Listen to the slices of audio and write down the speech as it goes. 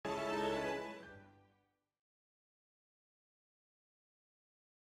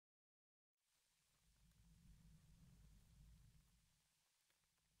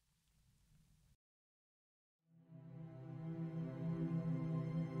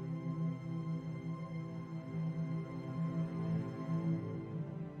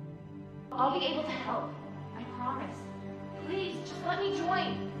I'll be able to help. I promise. Please, just let me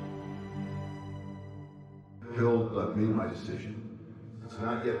join. Hill, I've made my decision. It's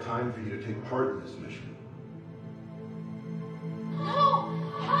not yet time for you to take part in this mission. No!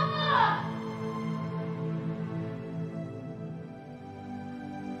 Papa!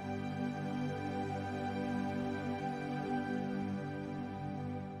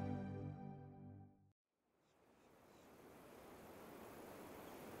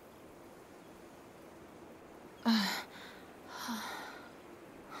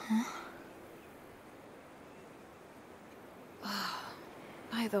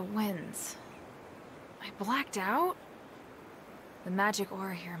 By the winds. I blacked out? The magic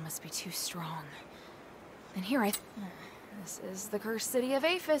aura here must be too strong. And here this is the cursed city of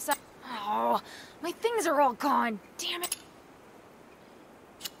Aphis. Oh, my things are all gone. Damn it.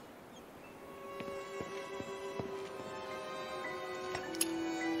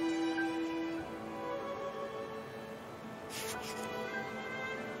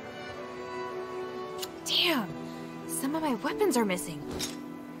 Damn. Some of my weapons are missing.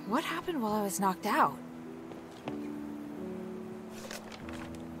 What happened while I was knocked out?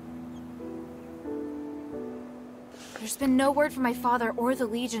 There's been no word from my father or the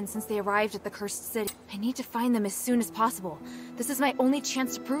Legion since they arrived at the Cursed City. I need to find them as soon as possible. This is my only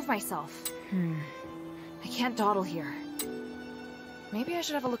chance to prove myself. I can't dawdle here. Maybe I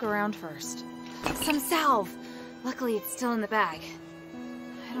should have a look around first. Some salve! Luckily, it's still in the bag.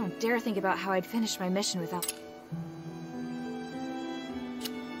 I don't dare think about how I'd finish my mission without...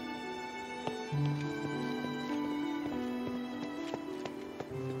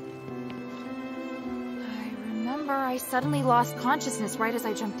 I suddenly lost consciousness right as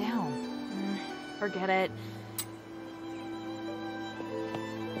I jumped down. Forget it.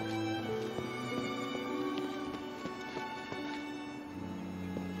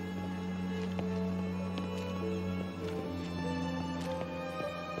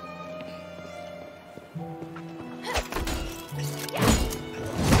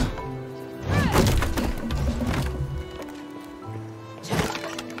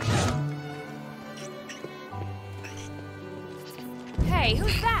 Hey,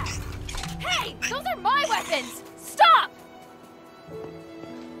 who's that? Hey, those are my weapons! Stop!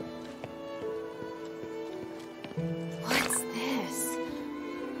 What's this?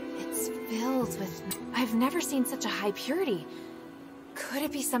 It's filled with... I've never seen such a high purity. Could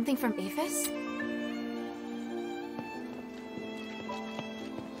it be something from Aphis?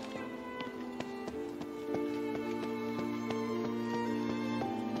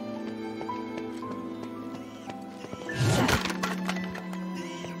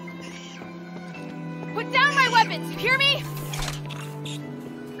 You hear me?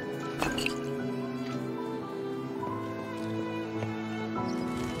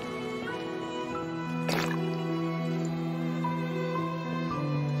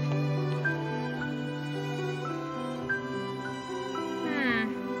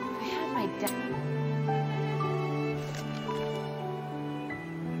 I had my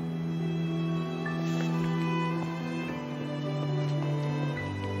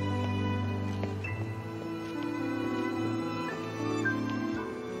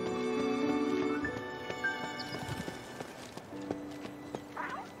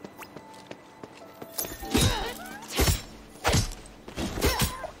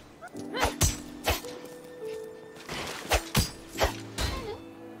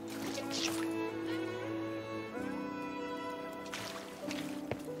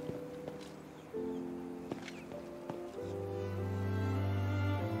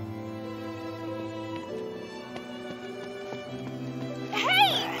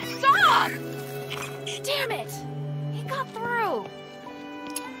Damn it! He got through!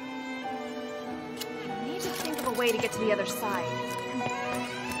 I need to think of a way to get to the other side.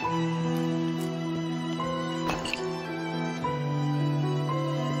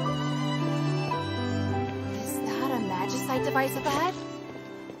 Is that a magicite device up ahead?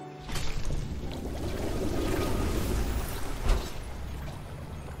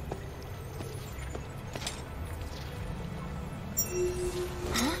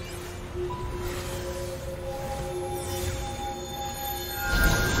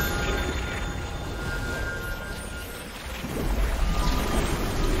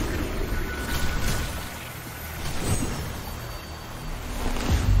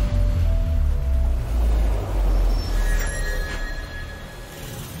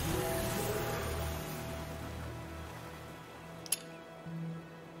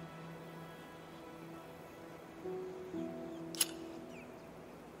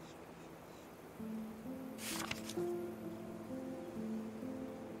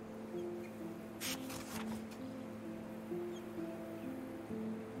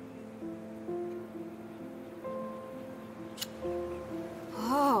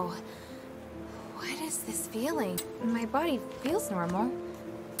 this feeling? My body feels normal.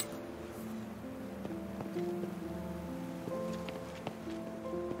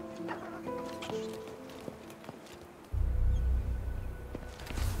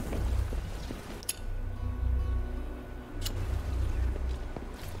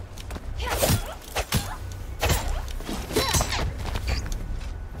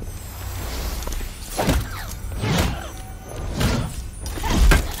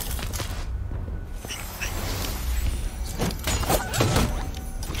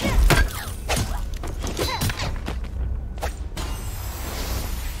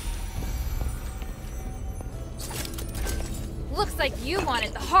 Looks like you want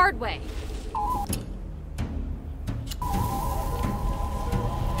it the hard way.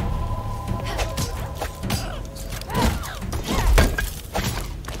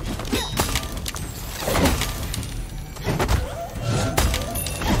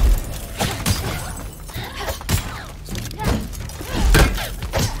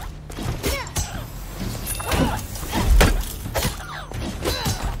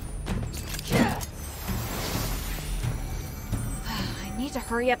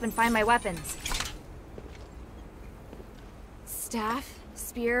 Hurry up and find my weapons. Staff,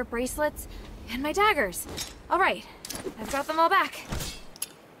 spear, bracelets, and my daggers. All right, I've got them all back.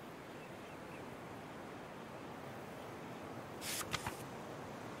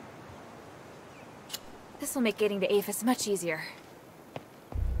 This will make getting to Aphis much easier.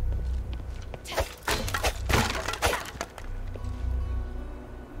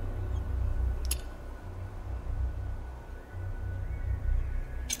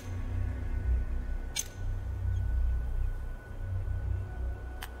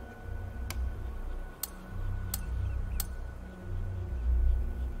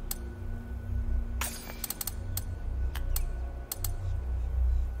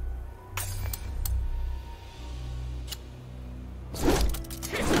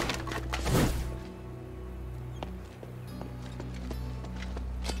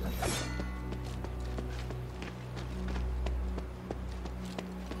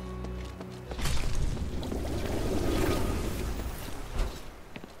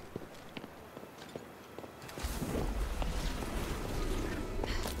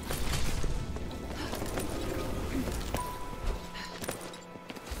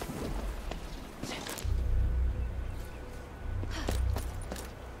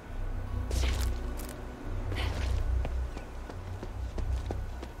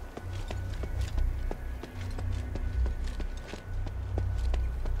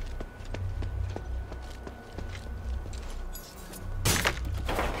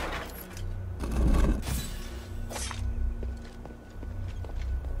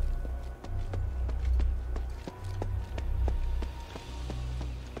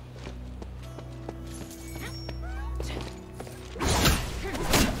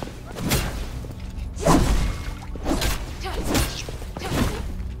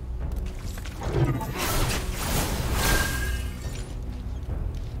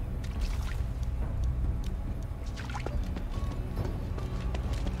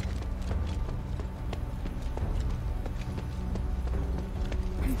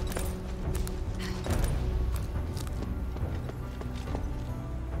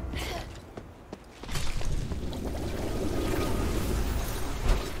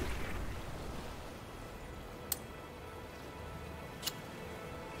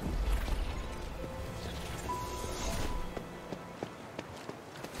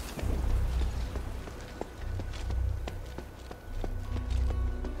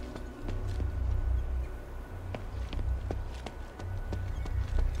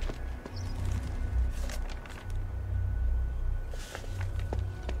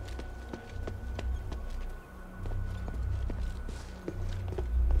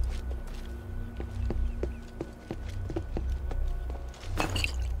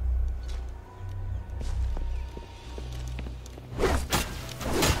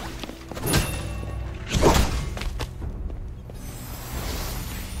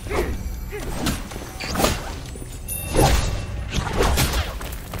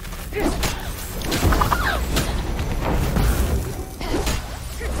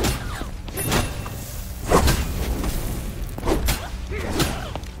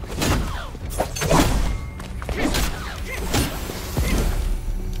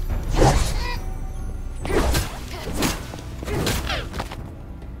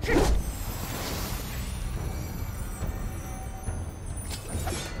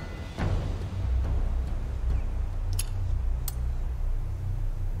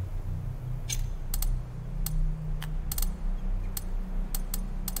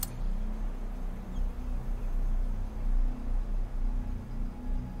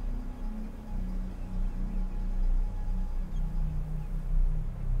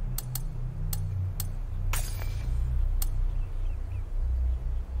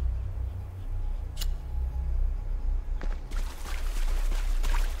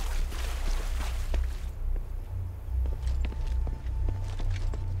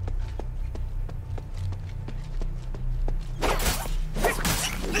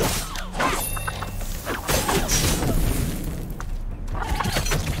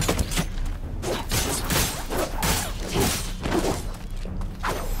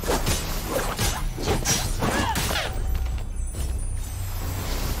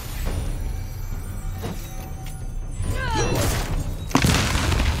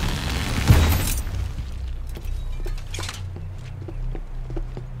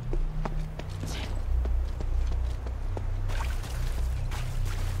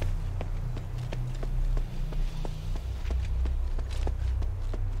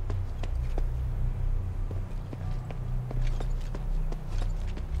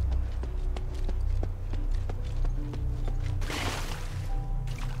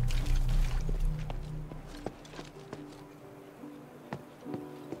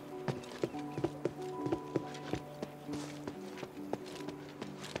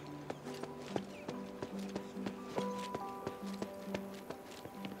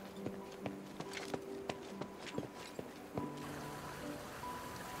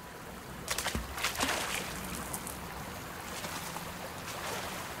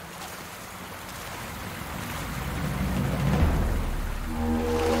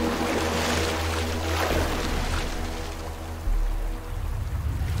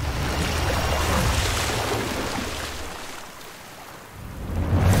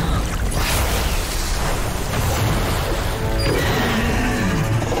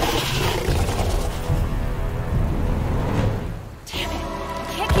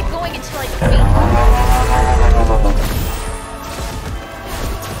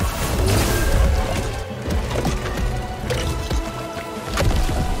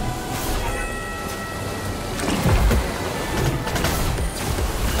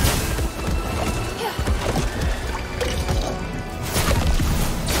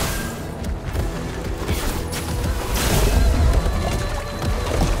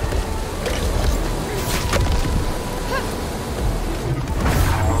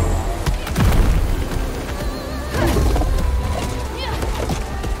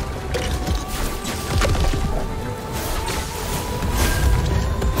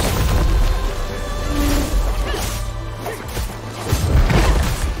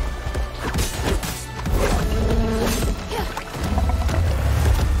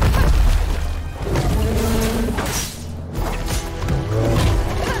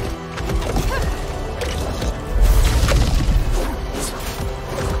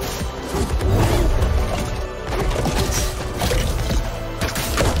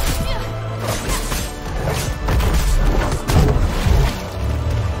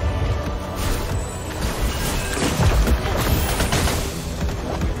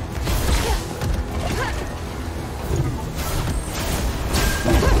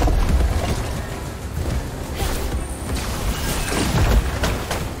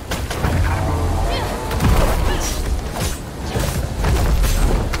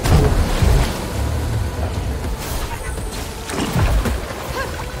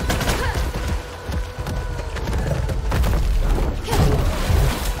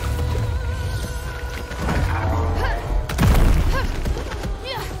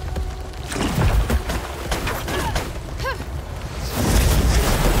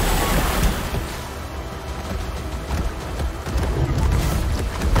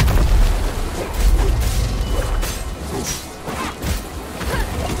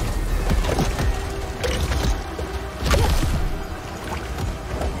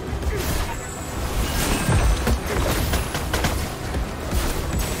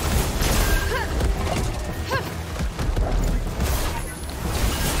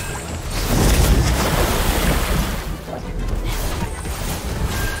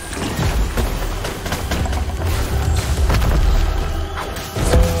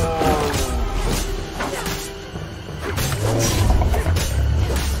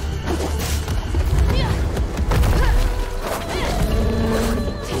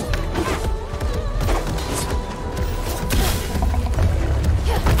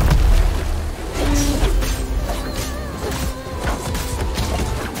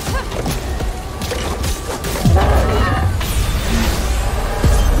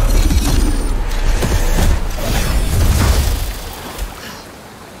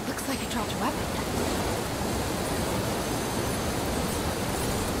 dropped a weapon.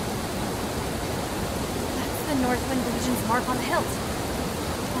 That's the Northwind Legion's mark on the hilt.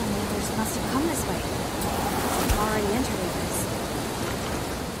 Oh, the others must have come this way. They've already entered Avis.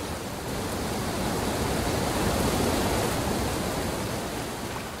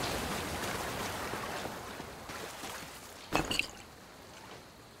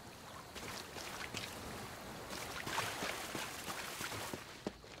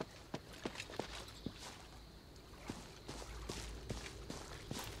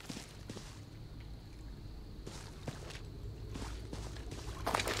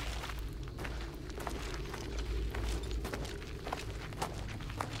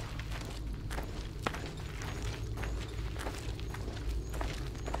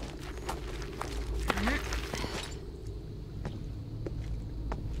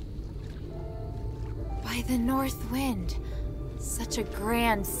 The North Wind. Such a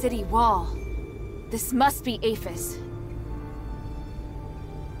grand city wall. This must be Aphis.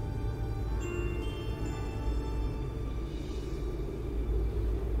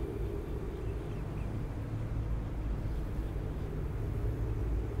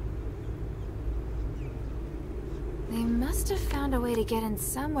 They must have found a way to get in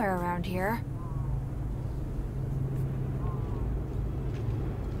somewhere around here.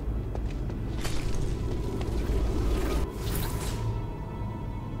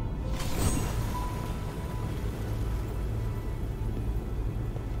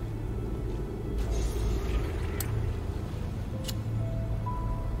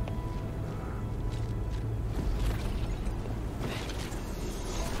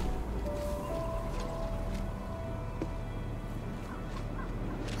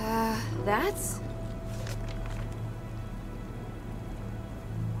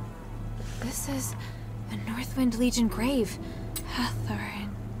 This is a Northwind Legion grave. Hathor and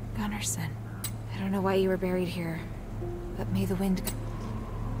Gunnarsson. I don't know why you were buried here, but may the wind...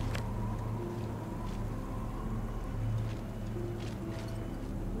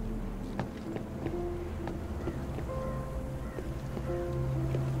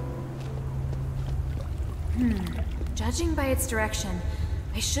 Judging by its direction,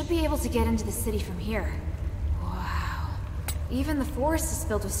 I should be able to get into the city from here. Wow. Even the forest is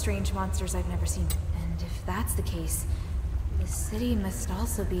filled with strange monsters I've never seen. And if that's the case, the city must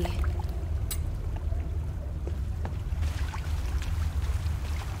also be... To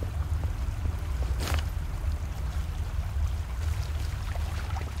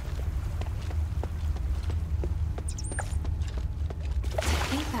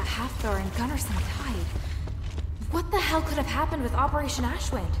think that Hathor and Gunnarsson died. What the hell could have happened with Operation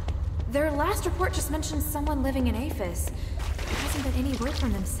Ashwind? Their last report just mentioned someone living in Aphis. There hasn't been any word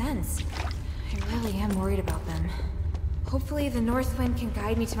from them since. I really am worried about them. Hopefully the North Wind can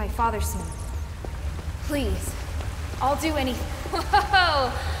guide me to my father soon. Please. I'll do anything.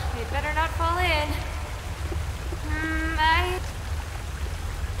 Whoa! I'd better not fall in.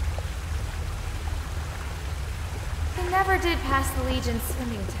 I never did pass the Legion's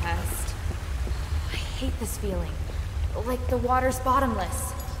swimming test. I hate this feeling. Like the water's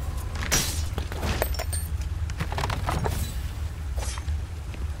bottomless.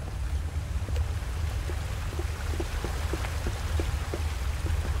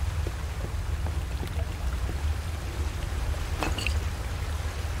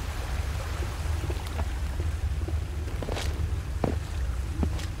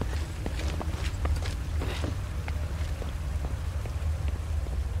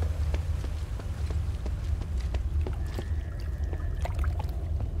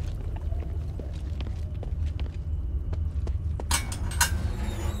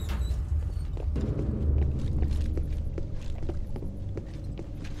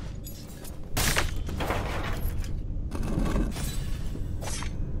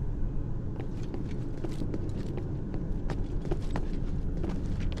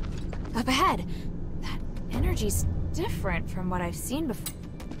 Up ahead! That energy's different from what I've seen before.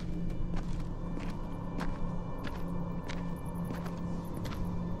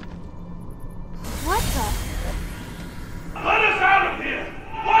 What the? Let us out of here!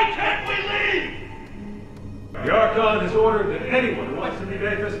 Why can't we leave? The Archon has ordered that anyone who wants to leave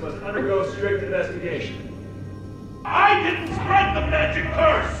Aphis must undergo strict investigation. I didn't spread the magic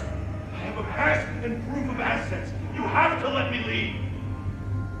curse! I have a pass and proof of assets. You have to let me leave.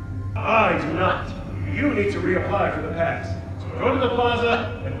 I do not. You need to reapply for the pass. So go to the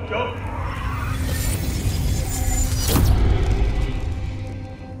plaza and go.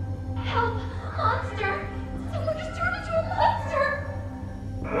 Help! Monster! Someone just turned into a monster!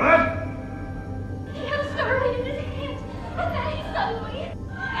 What? He had a starlight in his hand, and then he suddenly...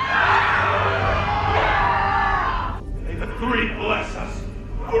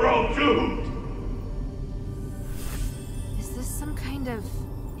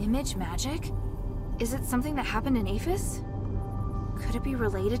 image magic? Is it something that happened in Aphis? Could it be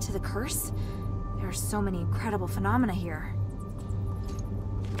related to the curse? There are so many incredible phenomena here.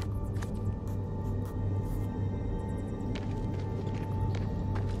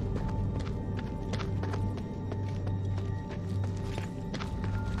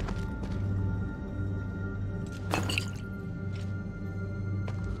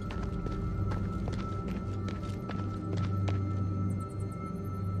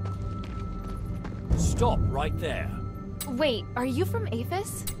 Stop right there. Wait, are you from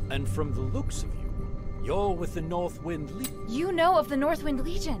Aphis? And from the looks of you, you're with the North Wind Legion. You know of the Northwind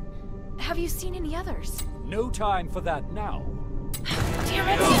Legion. Have you seen any others? No time for that now.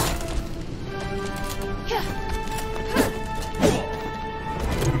 Damn it!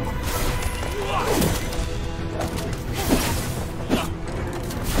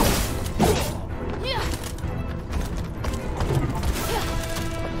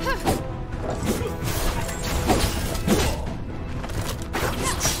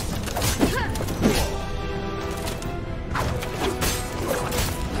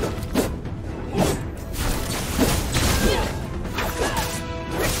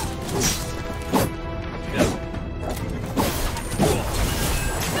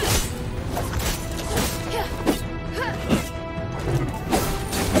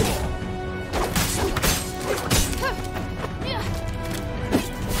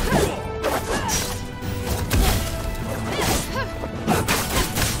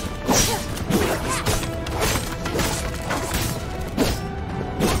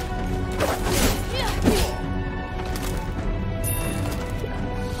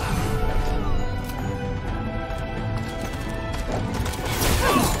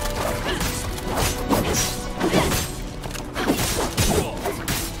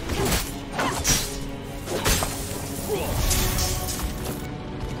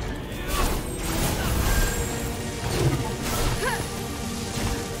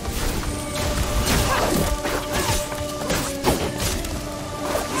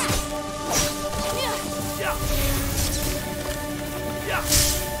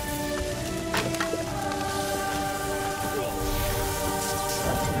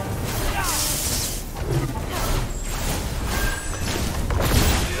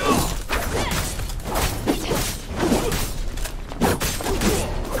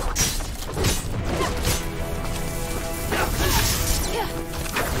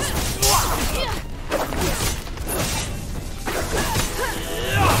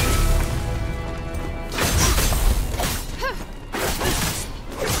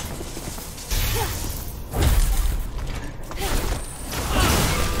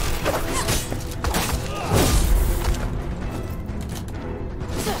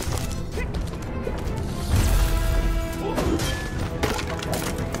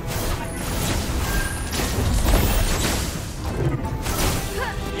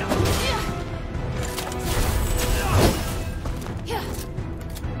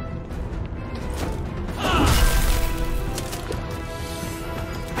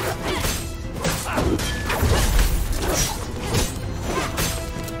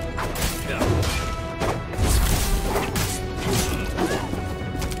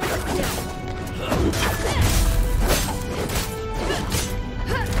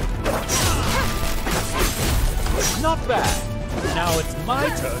 Not bad. Now it's my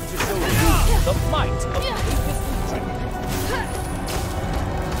turn to show you the might of the Aphis Legion.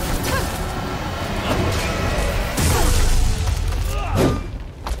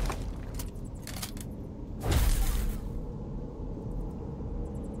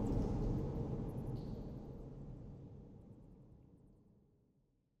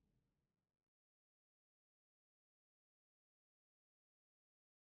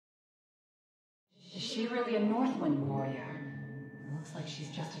 Is she really a Northwind warrior? Looks like she's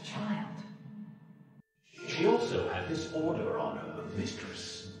just a child. She also had this order on her,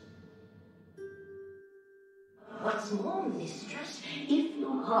 mistress. What's more, mistress, if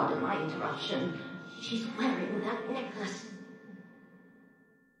you'll pardon my interruption, she's wearing that necklace.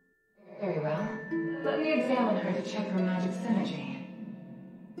 Very well. Let me examine her to check her magic synergy.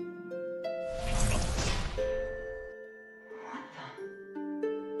 What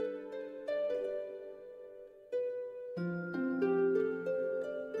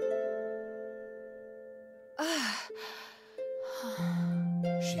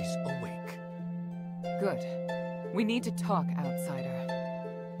She's awake. Good. We need to talk, outsider.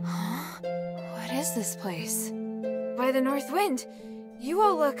 Huh? What is this place? By the North Wind, you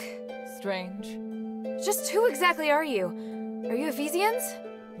all look... Strange? Just who exactly are you? Are you Ephesians?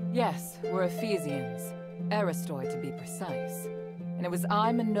 Yes, we're Ephesians. Aristoi, to be precise. and it was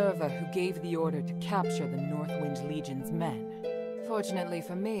I, Minerva, who gave the order to capture the Northwind Legion's men. Fortunately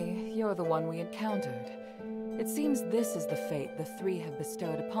for me, you're the one we encountered. It seems this is the fate the three have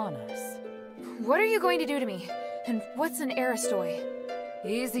bestowed upon us. What are you going to do to me? And what's an Aristoi?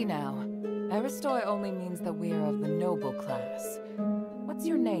 Easy now. Aristoi only means that we are of the noble class. What's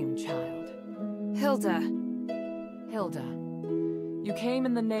your name, child? Hilda. Hilda. You came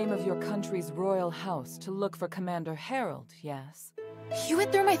in the name of your country's royal house to look for Commander Harold, yes? You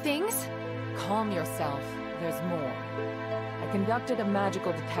went through my things? Calm yourself. There's more. I conducted a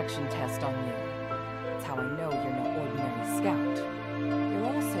magical detection test on you. That's how I know you're no ordinary scout. You're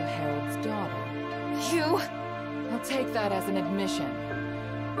also Harold's daughter. You? I'll take that as an admission.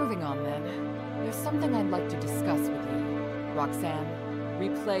 Moving on then. There's something I'd like to discuss with you. Roxanne,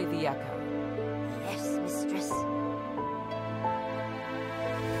 replay the echo. Yes, mistress.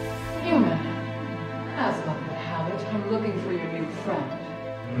 Human, as luck would have it, I'm looking for your new friend.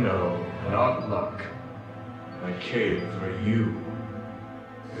 No, not luck. I came for you.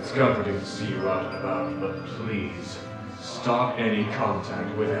 It's comforting to see you out and about, but please, stop any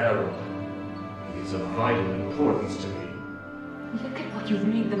contact with Harold. He is of vital importance to me. Look at what you've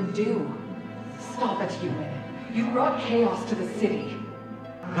made them do. Stop it, human. You brought chaos to the city.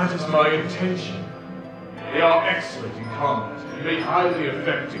 That is my intention. They are excellent in combat and make highly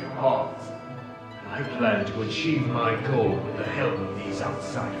effective pawns. I plan to achieve my goal with the help of these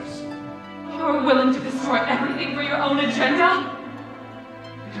outsiders. You're willing to destroy everything for your own agenda?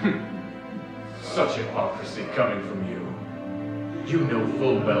 Such hypocrisy coming from you. You know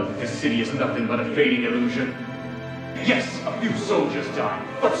full well that this city is nothing but a fading illusion. Yes, a few soldiers died,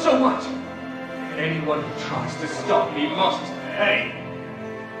 but so what? Anyone who tries to stop me must pay.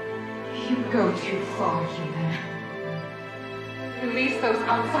 You go too far, human. Release those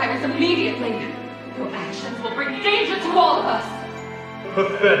outsiders immediately. Your actions will bring danger to all of us.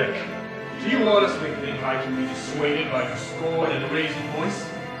 Pathetic. Do you honestly think I can be dissuaded by your scorn and raised voice?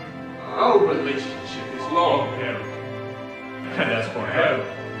 Our relationship is long, Harold. And as for Harold,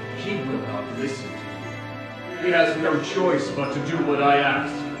 he will not listen to you. He has no choice but to do what I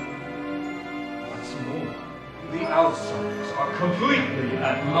ask. What's more, the outsiders are completely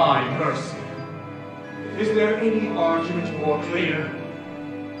at my mercy. Is there any argument more clear?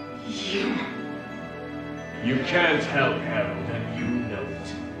 You can't help Harold, and you know it.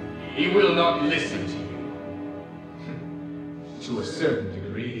 He will not listen to you. To a certain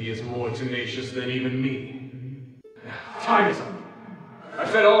degree, he is more tenacious than even me. Time is up. I've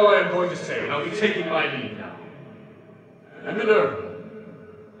said all I am going to say, and I'll be taking my leave now. And Minerva,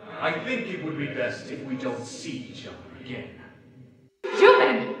 I think it would be best if we don't see each other again.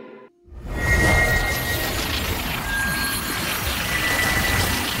 Human!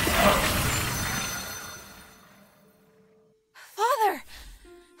 Father!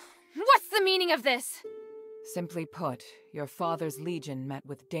 What's the meaning of this? Simply put, your father's legion met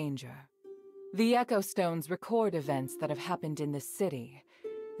with danger. The Echo Stones record events that have happened in this city.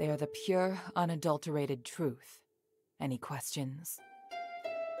 They are the pure, unadulterated truth. Any questions?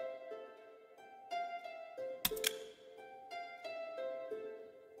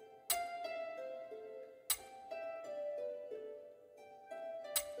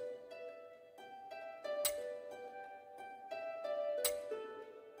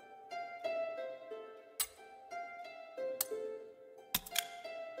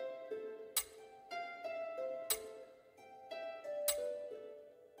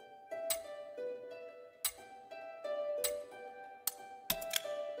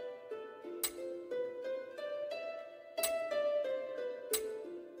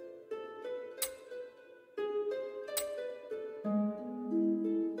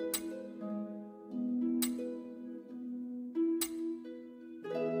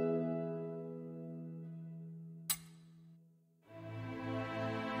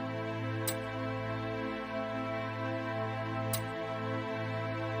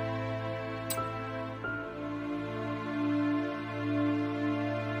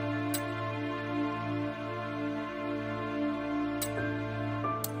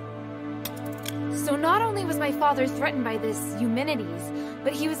 So not only was my father threatened by this Eumenides,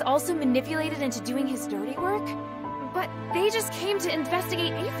 but he was also manipulated into doing his dirty work? But they just came to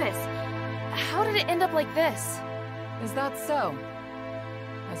investigate Aphis. How did it end up like this? Is that so?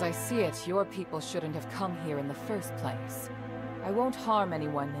 As I see it, your people shouldn't have come here in the first place. I won't harm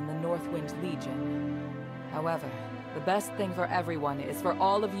anyone in the Northwind Legion. However, the best thing for everyone is for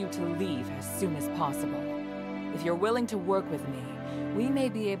all of you to leave as soon as possible. If you're willing to work with me, we may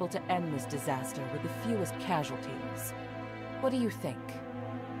be able to end this disaster with the fewest casualties. What do you think?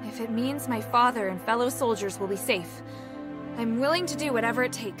 If it means my father and fellow soldiers will be safe, I'm willing to do whatever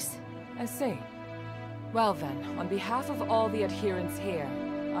it takes. I see. Well then, on behalf of all the adherents here,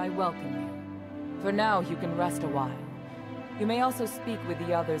 I welcome you. For now, you can rest a while. You may also speak with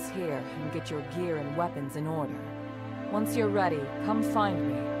the others here and get your gear and weapons in order. Once you're ready, come find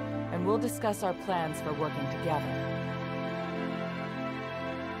me, and we'll discuss our plans for working together.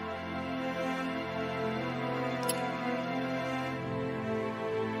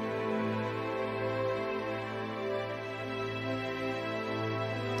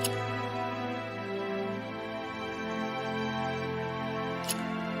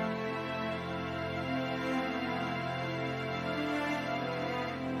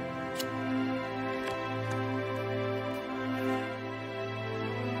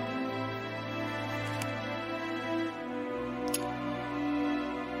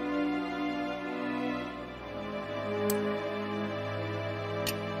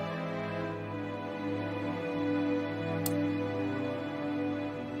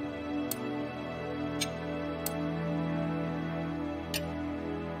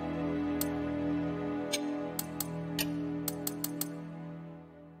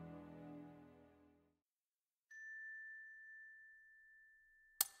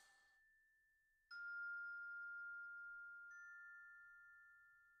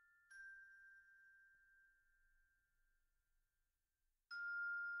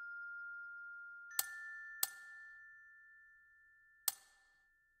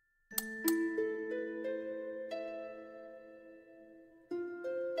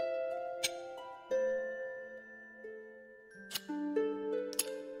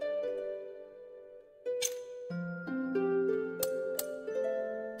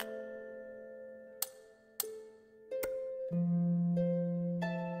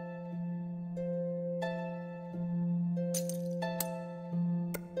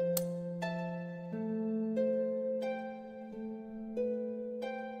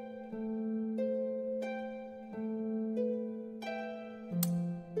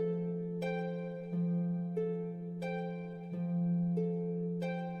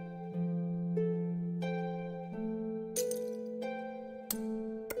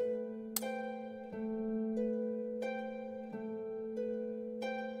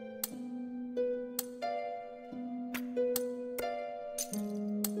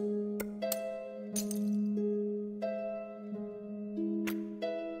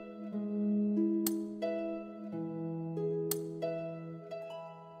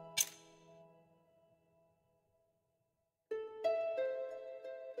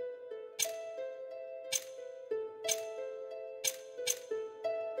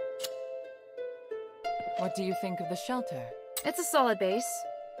 What do you think of the shelter? It's a solid base.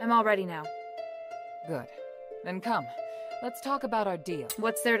 I'm all ready now. Good. Then come, let's talk about our deal.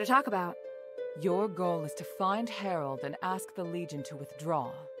 What's there to talk about? Your goal is to find Harold and ask the Legion to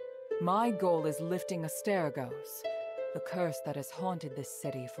withdraw. My goal is lifting Asterigos, the curse that has haunted this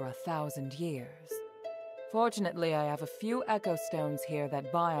city for 1,000 years. Fortunately, I have a few echo stones here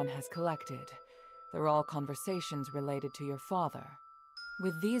that Bion has collected. They're all conversations related to your father.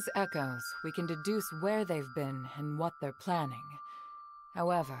 With these echoes, we can deduce where they've been and what they're planning.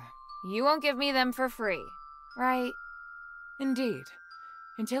 However... You won't give me them for free, right? Indeed.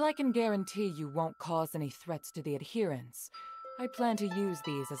 Until I can guarantee you won't cause any threats to the adherents, I plan to use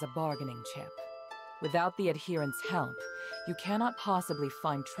these as a bargaining chip. Without the adherents' help, you cannot possibly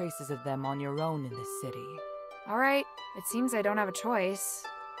find traces of them on your own in this city. Alright, it seems I don't have a choice.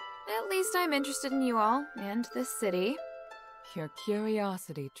 At least I'm interested in you all, and this city. Your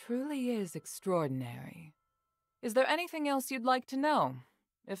curiosity truly is extraordinary. Is there anything else you'd like to know?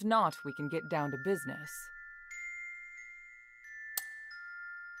 If not, we can get down to business.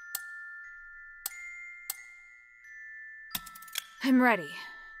 I'm ready.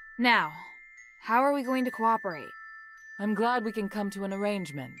 Now, how are we going to cooperate? I'm glad we can come to an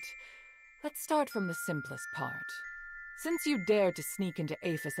arrangement. Let's start from the simplest part. Since you dared to sneak into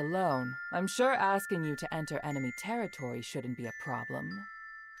Aphis alone, I'm sure asking you to enter enemy territory shouldn't be a problem.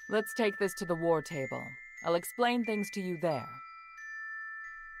 Let's take this to the war table. I'll explain things to you there.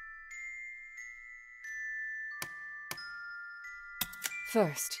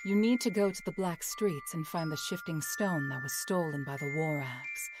 First, you need to go to the Black Streets and find the shifting stone that was stolen by the war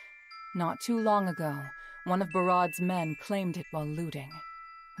axe. Not too long ago, one of Barad's men claimed it while looting.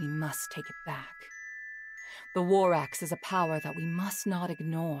 We must take it back. The war axe is a power that we must not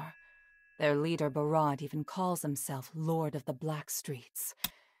ignore. Their leader, Barad, even calls himself Lord of the Black Streets.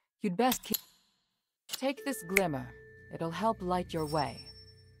 You'd best take this glimmer. It'll help light your way.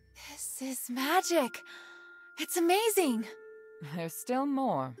 This is magic! It's amazing! There's still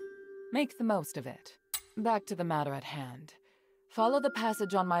more. Make the most of it. Back to the matter at hand. Follow the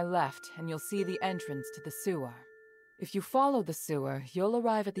passage on my left, and you'll see the entrance to the sewer. If you follow the sewer, you'll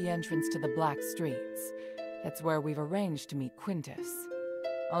arrive at the entrance to the Black Streets. That's where we've arranged to meet Quintus.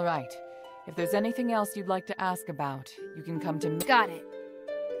 All right. If there's anything else you'd like to ask about, you can come to me. Got it.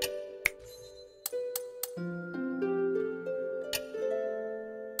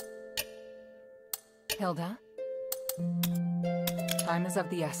 Hilda? Time is of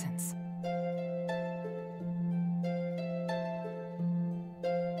the essence.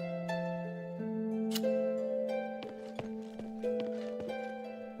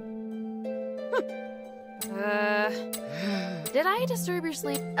 Did I disturb your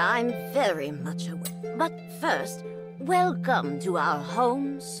sleep? I'm very much aware. But first, welcome to our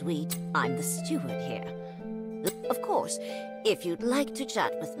home, sweet. I'm the steward here. Of course, if you'd like to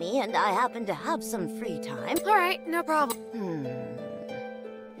chat with me and I happen to have some free time... Alright, no problem.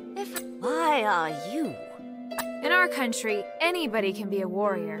 Why are you? In our country, anybody can be a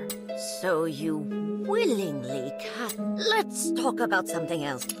warrior. So you willingly can... Let's talk about something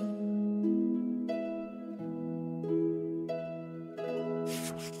else.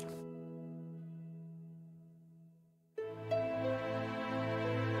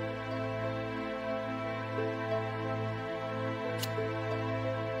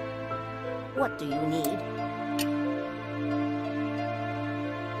 What do you need?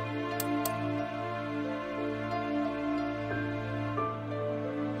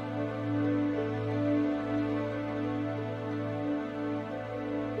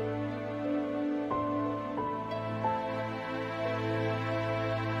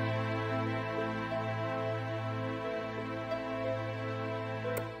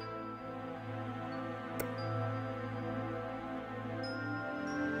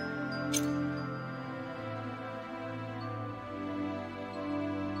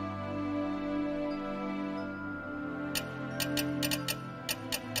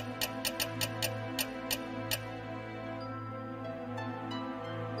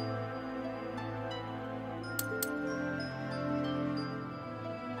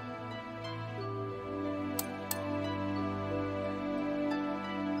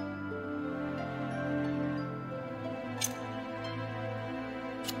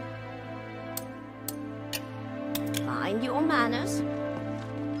 Mind your manners.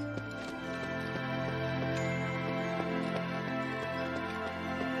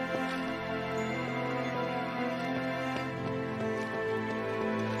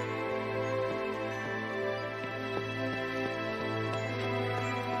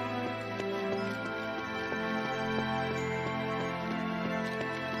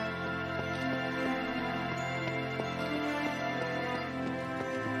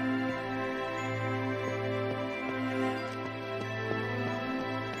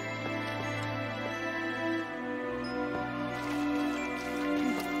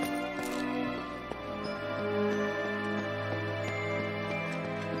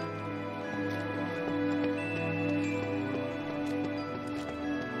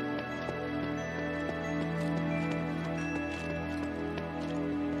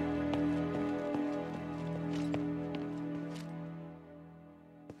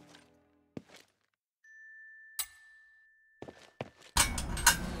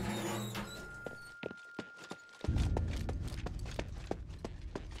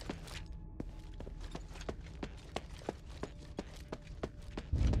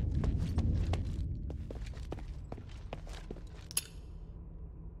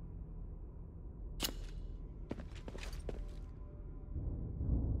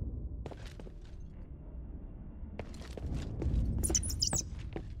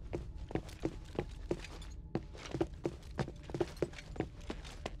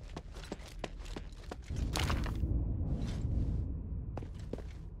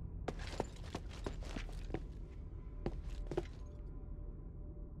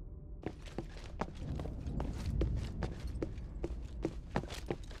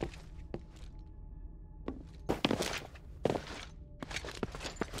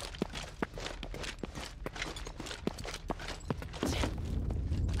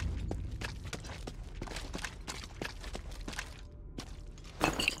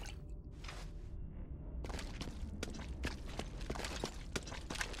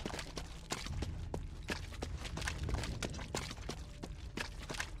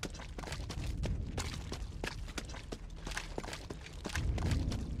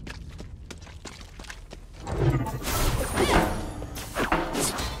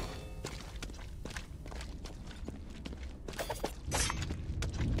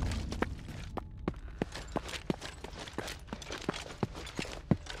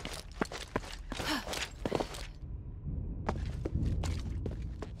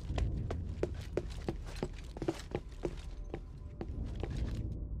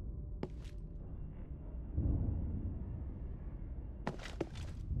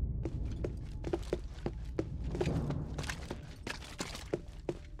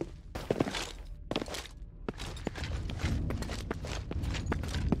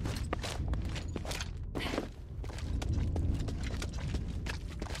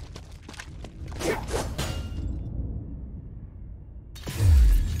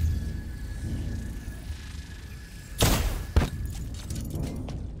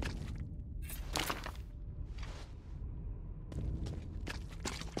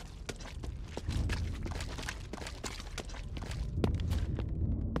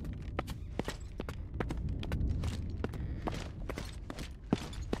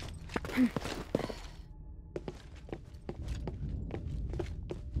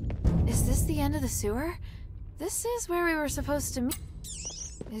 Is this the end of the sewer? This is where we were supposed to meet.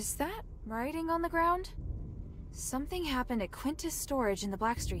 Is that writing on the ground? Something happened at Quintus Storage in the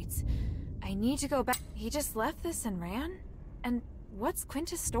Blackstreets. I need to go back. He just left this and ran? And what's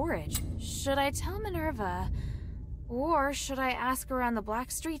Quintus Storage? Should I tell Minerva? Or should I ask around the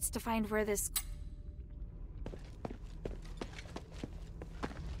Blackstreets to find where this...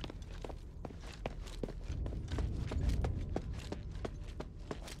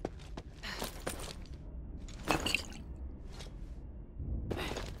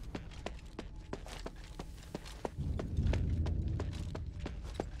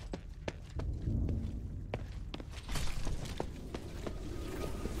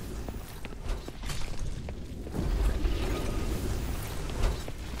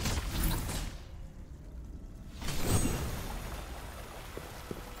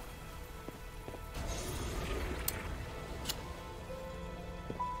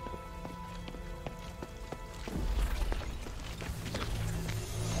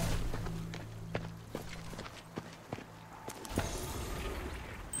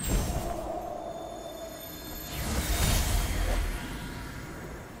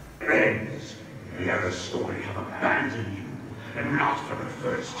 Friends, we have a story of abandoning you, and not for the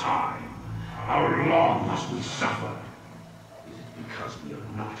first time. How long must we suffer? Is it because we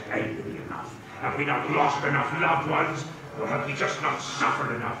are not angry enough? Have we not lost enough loved ones? Or have we just not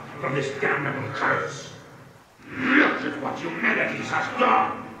suffered enough from this damnable curse? Look at what humanity has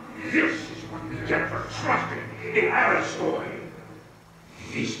done! This is what we get for trusting the Aristoi!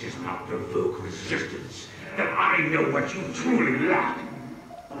 This does not provoke resistance, then I know what you truly lack.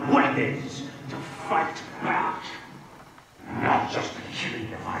 Weapons to fight back. Not just the killing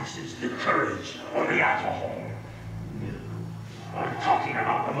devices, the courage, or the alcohol. No, I'm talking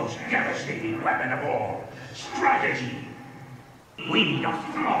about the most devastating weapon of all, strategy. We need a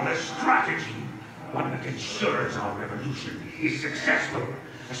flawless strategy, one that ensures our revolution is successful.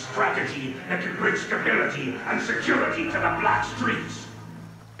 A strategy that can bring stability and security to the Black Streets.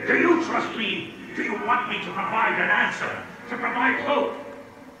 Do you trust me? Do you want me to provide an answer? To provide hope?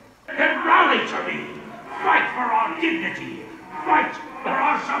 Then rally to me! Fight for our dignity! Fight for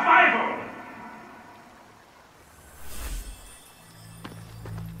our survival!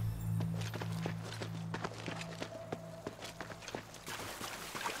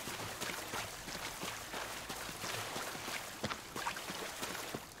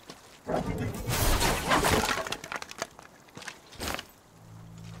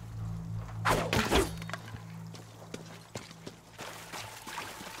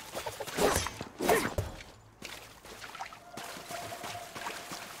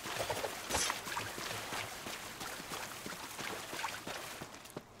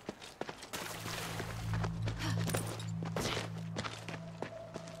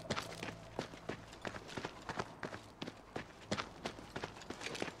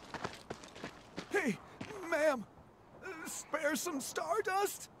 Hey, ma'am, spare some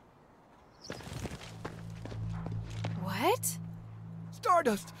stardust? What?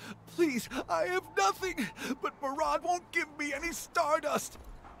 Stardust! Please, I have nothing, but Barad won't give me any stardust.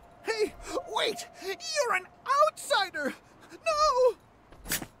 Hey, wait! You're an outsider! No!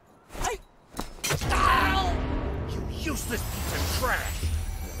 Ow! You useless piece of trash!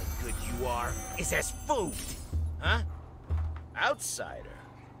 The only good you are is as food! Huh? Outsider?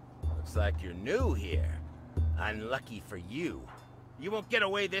 Looks like you're new here. Unlucky for you. You won't get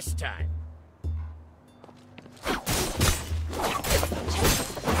away this time. They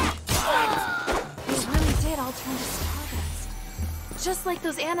really did all turn to stardust. Just like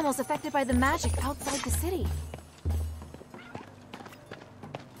those animals affected by the magic outside the city.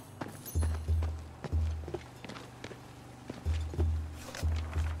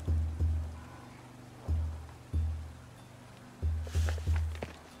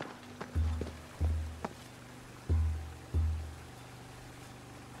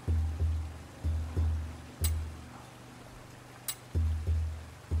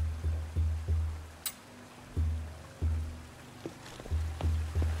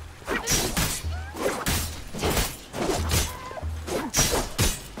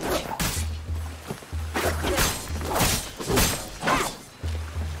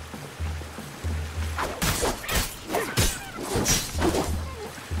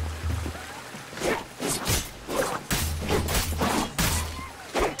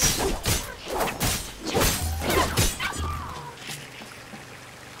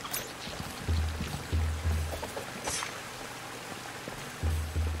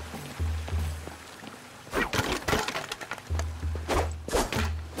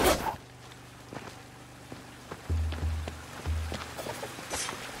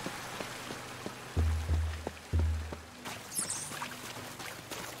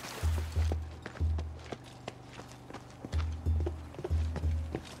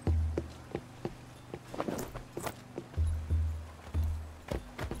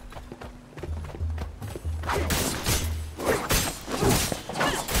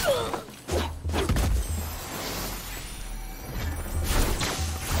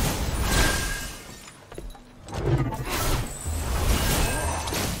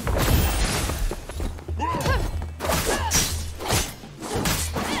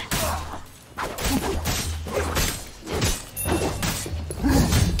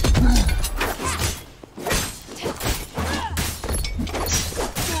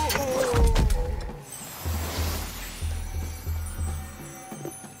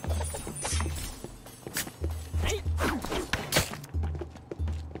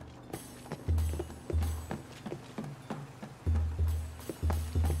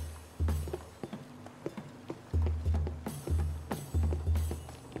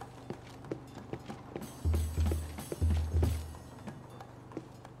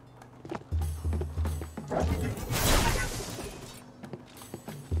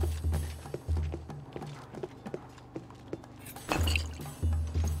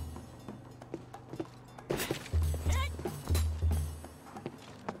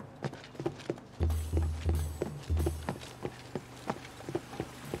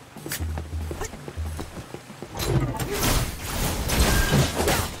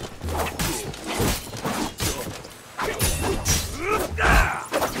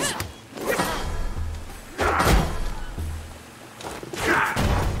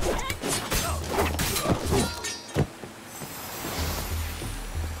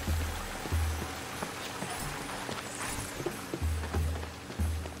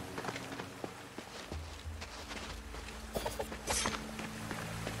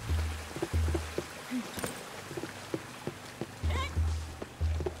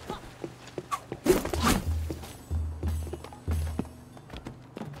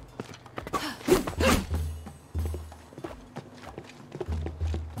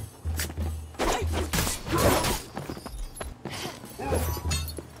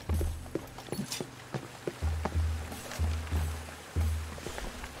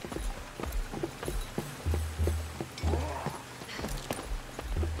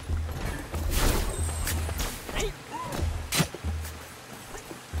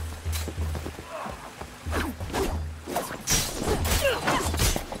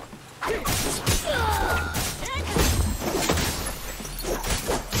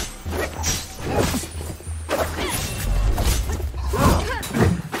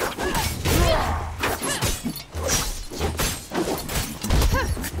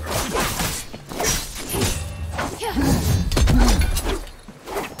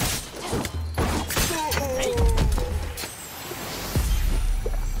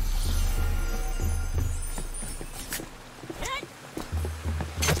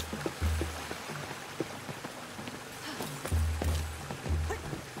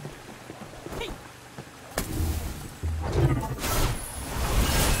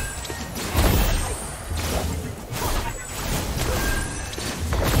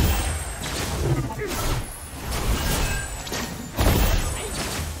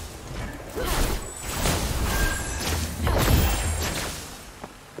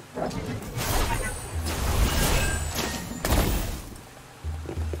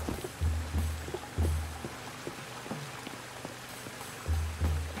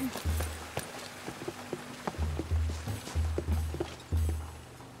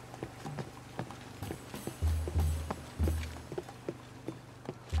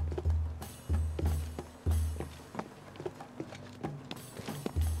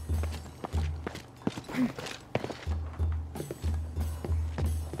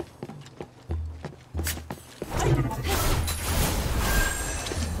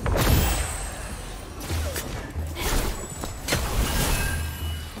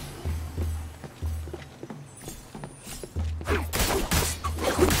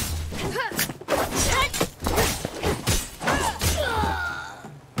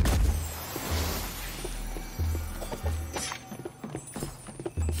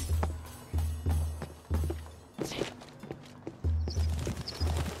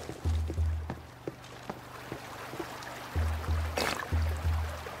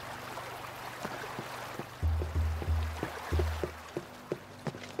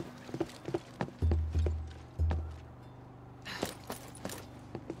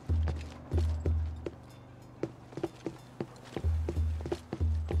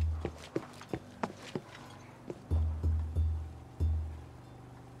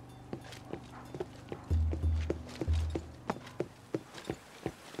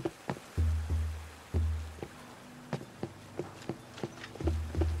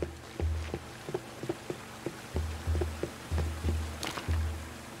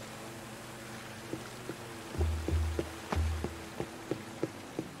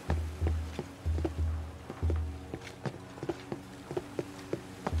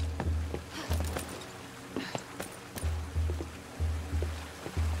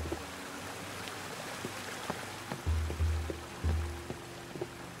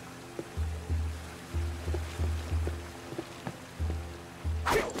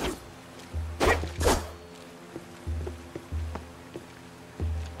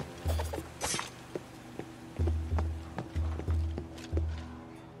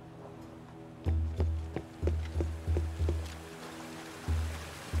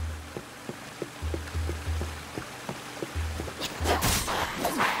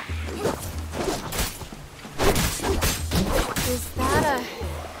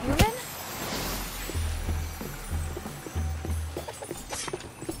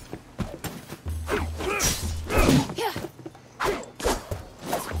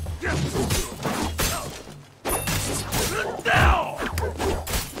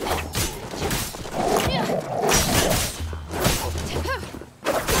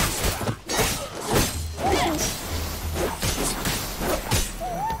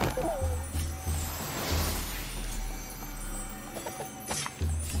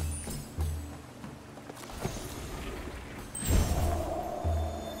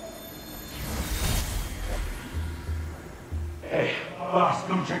 Hey, boss,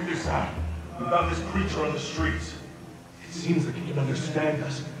 come check this out. We found this creature on the streets. It seems like it can understand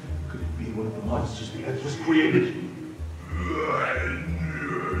us. Could it be one of the monsters the Edges created?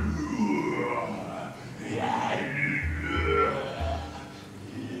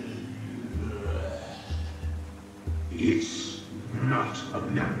 It's not a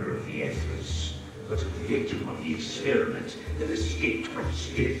member of the Ethers, but a victim of the experiment that escaped from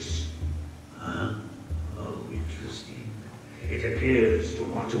Styx. Huh? Oh, interesting. It appears to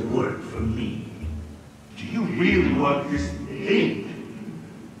want to work for me. Do you really want this thing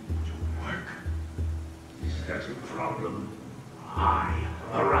to work? Is that a problem? I,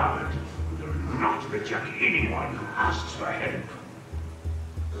 a rabbit, will not reject anyone who asks for help.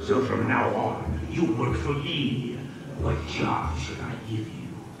 So from now on, you work for me. What job should I give you?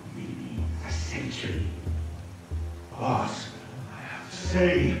 Maybe a century? Boss, I have to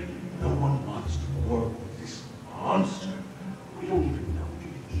say, no one wants to work with this monster. We don't even know if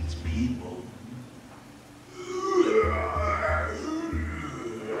it eats people.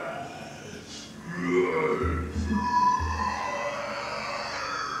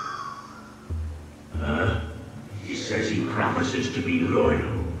 He says he promises to be loyal,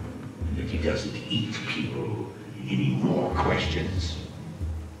 and that he doesn't eat people. Any more questions?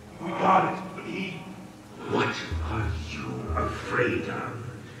 We got it, but he... What are you afraid of?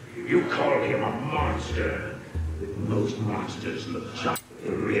 You call him a monster. Most monsters look just...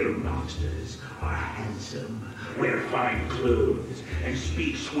 The real monsters are handsome, wear fine clothes, and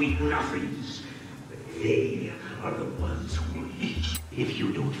speak sweet nothings. But they are the ones who will eat you. If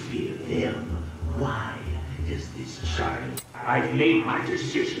you don't fear them, why does this child... I've made my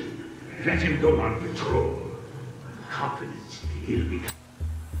decision. Let him go on patrol. I'm confident he'll become...